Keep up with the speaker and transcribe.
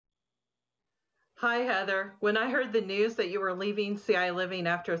Hi, Heather. When I heard the news that you were leaving CI Living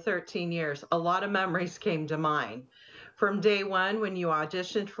after 13 years, a lot of memories came to mind. From day one, when you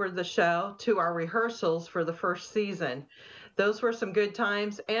auditioned for the show, to our rehearsals for the first season. Those were some good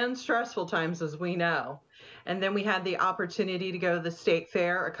times and stressful times, as we know. And then we had the opportunity to go to the state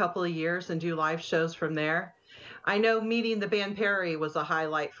fair a couple of years and do live shows from there. I know meeting the band Perry was a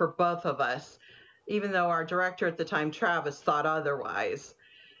highlight for both of us, even though our director at the time, Travis, thought otherwise.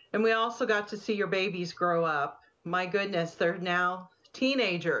 And we also got to see your babies grow up. My goodness, they're now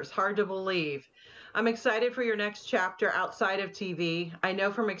teenagers. Hard to believe. I'm excited for your next chapter outside of TV. I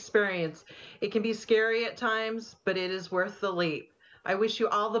know from experience it can be scary at times, but it is worth the leap. I wish you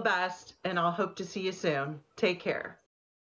all the best, and I'll hope to see you soon. Take care.